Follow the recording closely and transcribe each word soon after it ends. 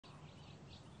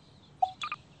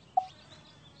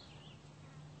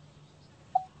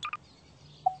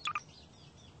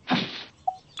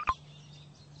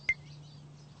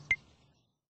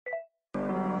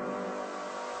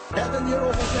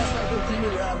тренировок я скопил 3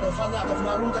 миллиарда. Фанатов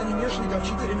Наруто, анимешников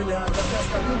 4 миллиарда. Я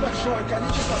скопил большое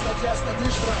количество статья, статьи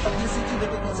штрафов 10 до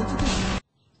 15 тысяч.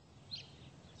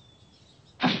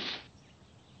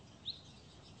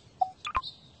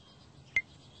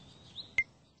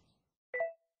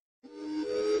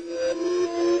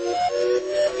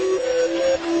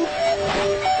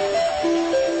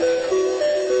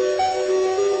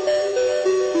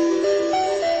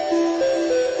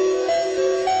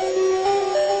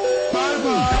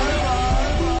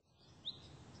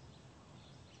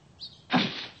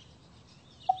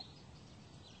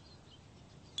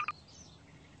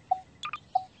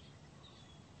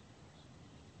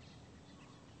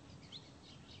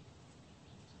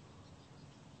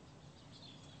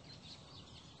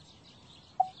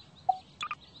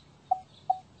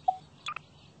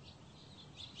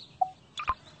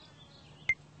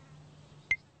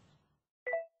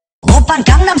 Oppa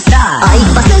Gangnam Style.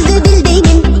 Ayıkma sözü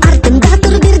bildiğinin артында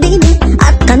тұр bir деймін.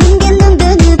 Атқа мінгеннің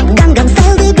дөніп Gangnam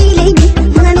Style'ды билеймін.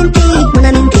 Мына мен тек,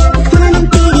 мына мен тек, мына мен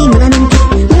тегі, мына мен тек,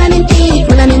 мына мен тек,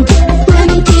 мына мен тек, мына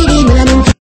мен тегі, мына мен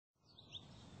тек.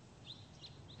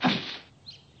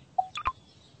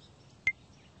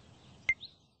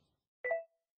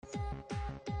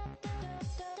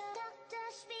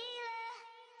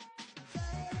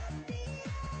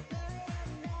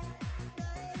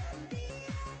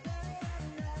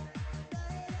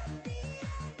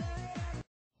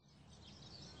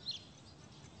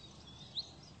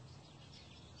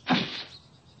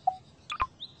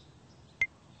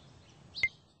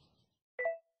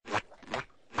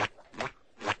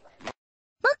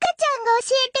教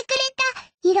えてくれ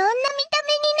たいろんな見た目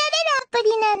になれるアプリ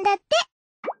なんだって。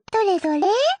どれど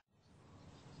れ？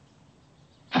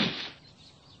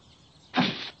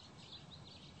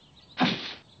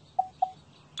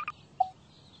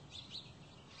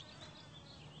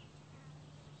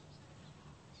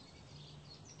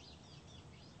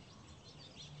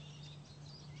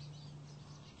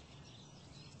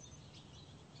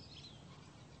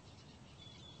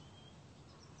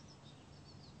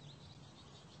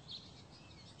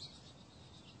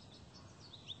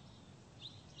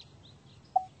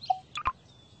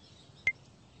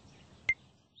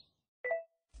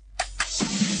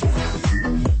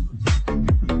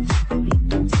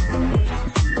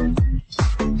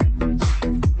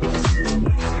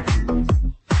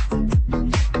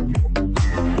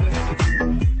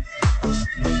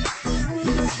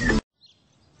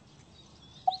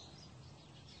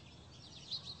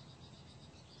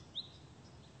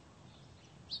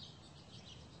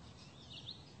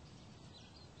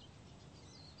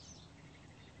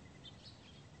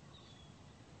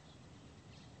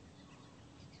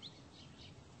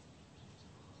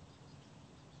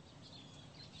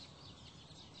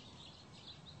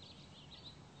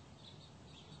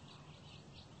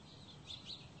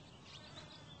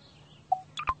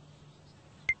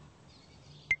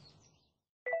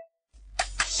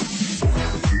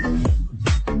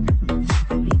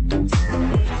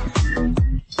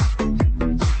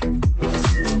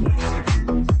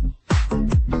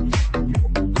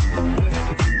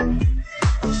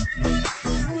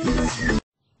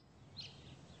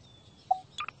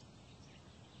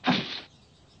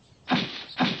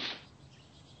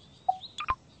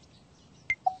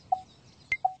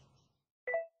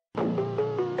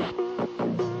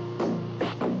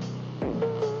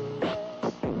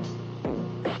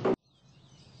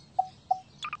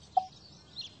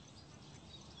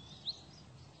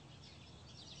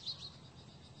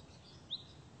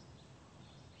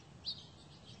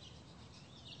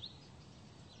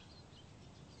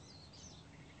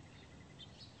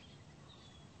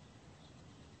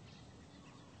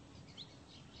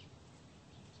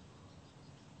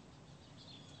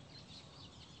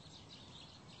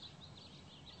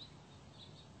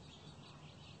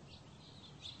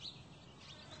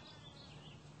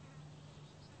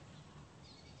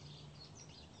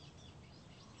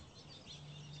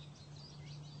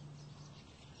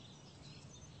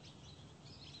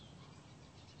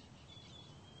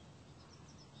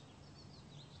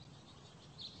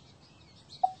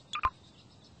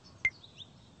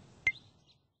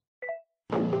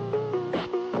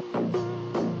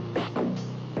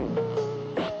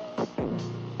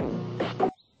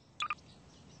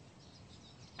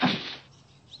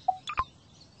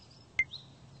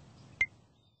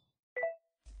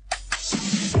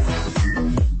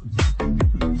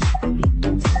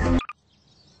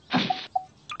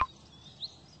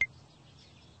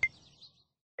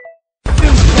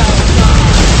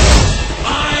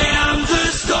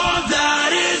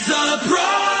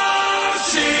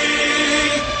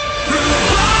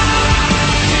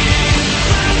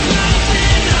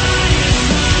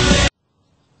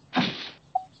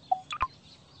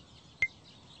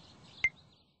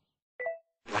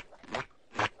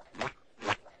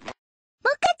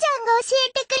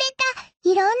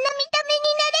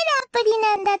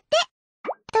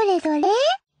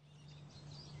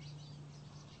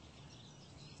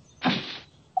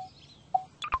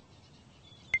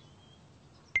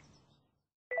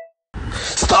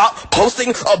 Stop posting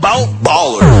about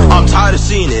baller. I'm tired of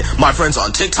seeing it. My friends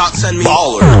on TikTok send me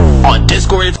baller. On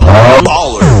Discord it's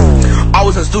baller. I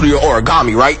was in Studio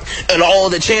Origami, right? And all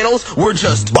the channels were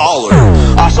just baller.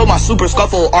 I showed my super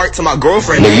scuffle art to my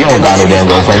girlfriend. You don't got no damn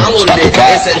girlfriend. Stop the cat.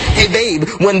 And said, hey babe,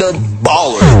 when the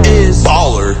baller is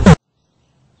baller.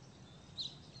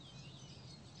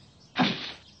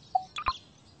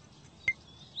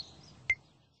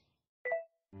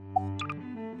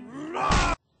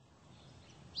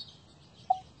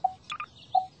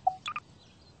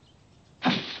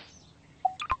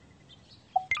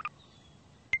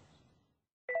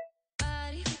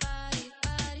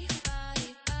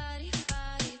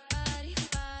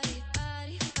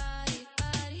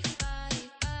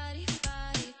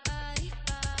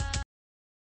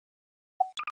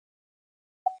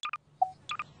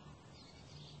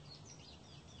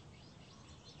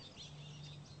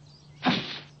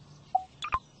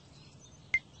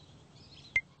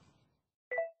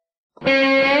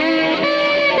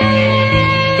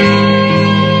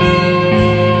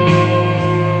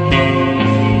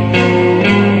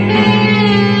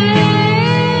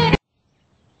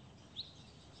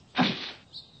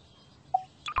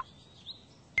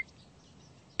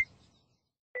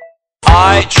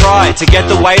 I try to get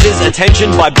the waiter's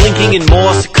attention by blinking in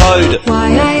Morse code.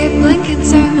 Why are you blinking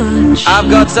so much? I've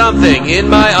got something in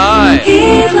my eye.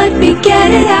 Here, let me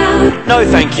get it out. No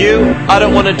thank you, I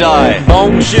don't want to die.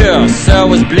 Bonjour, sir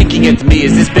was blinking at me.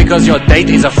 Is this because your date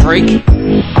is a freak?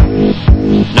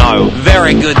 No,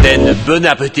 very good then, bon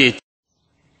appetit.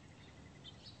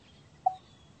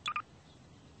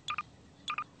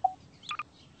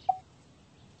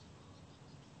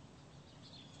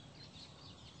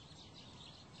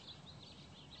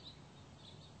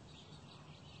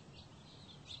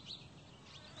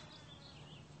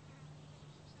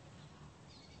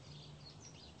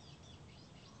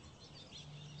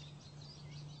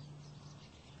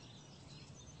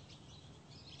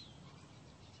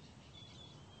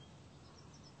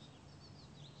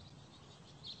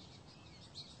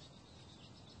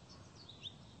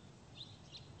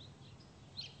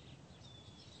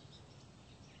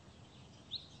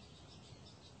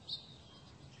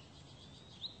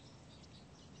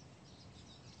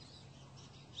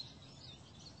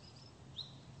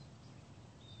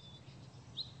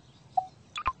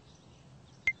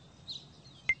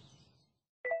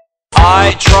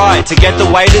 I try to get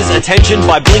the waiter's attention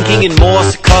by blinking in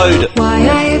Morse code. Why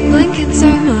are you blinking so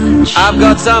much? I've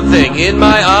got something in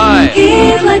my eye.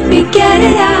 Here, let me get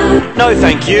it out. No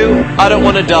thank you, I don't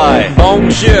want to die.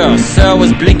 Bonjour, sir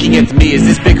was blinking at me. Is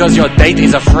this because your date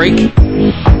is a freak?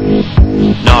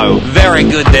 No, very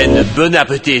good then, bon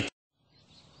appetit.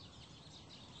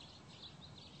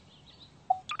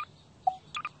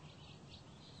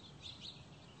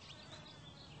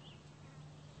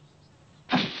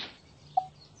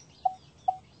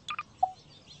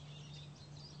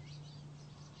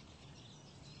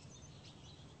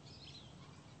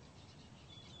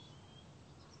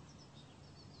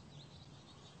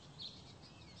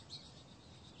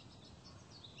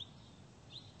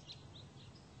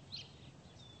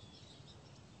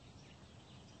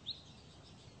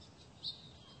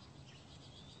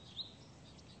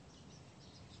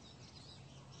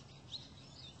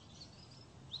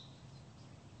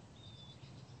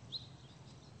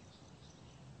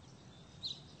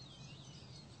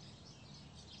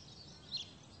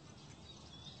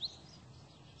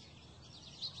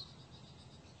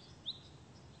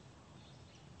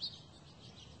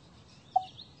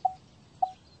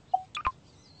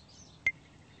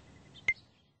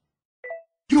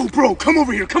 Yo, bro, come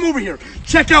over here, come over here.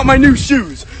 Check out my new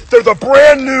shoes. They're the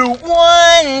brand new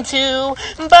 1,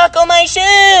 2, buckle my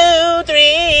shoe.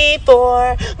 3,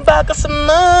 4, buckle some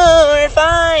more.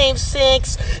 5,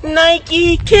 6,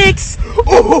 Nike kicks.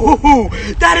 Ooh,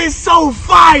 that is so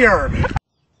fire.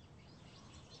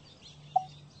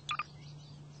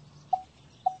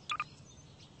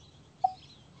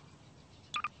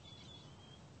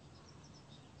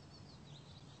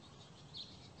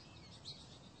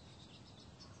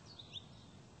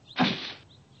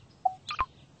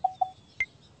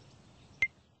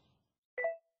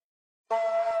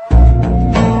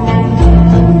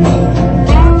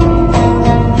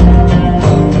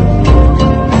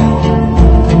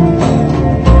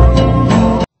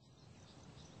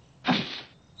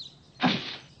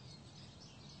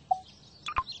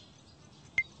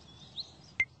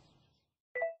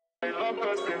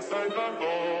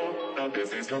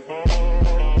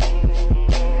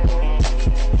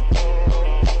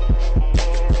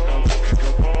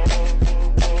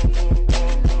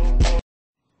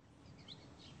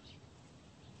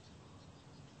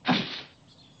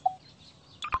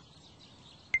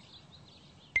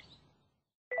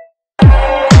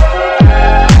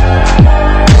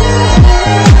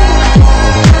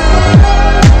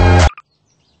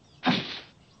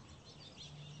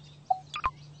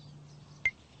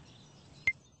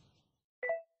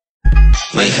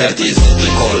 My heart is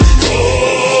cold.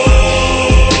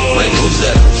 My moves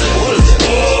are cold.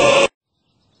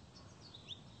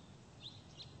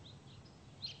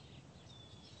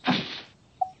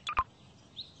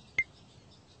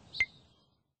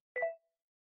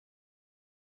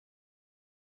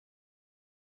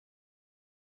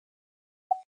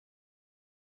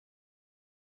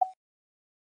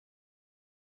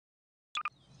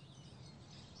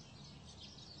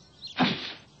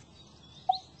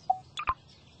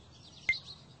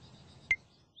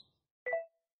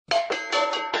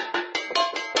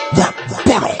 Rap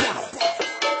battle.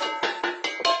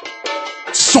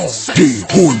 Salty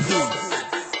Hood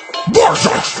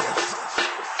versus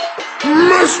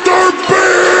Mr.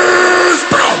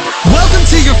 Beast. Welcome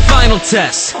to your final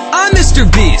test. I'm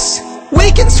Mr. Beast.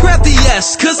 We can scrap the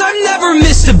S, cause I never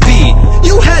missed a beat.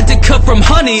 You had to cut from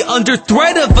honey under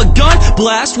threat of a gun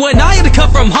blast. When I had to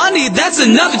cut from honey, that's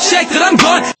another check that I'm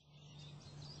gone.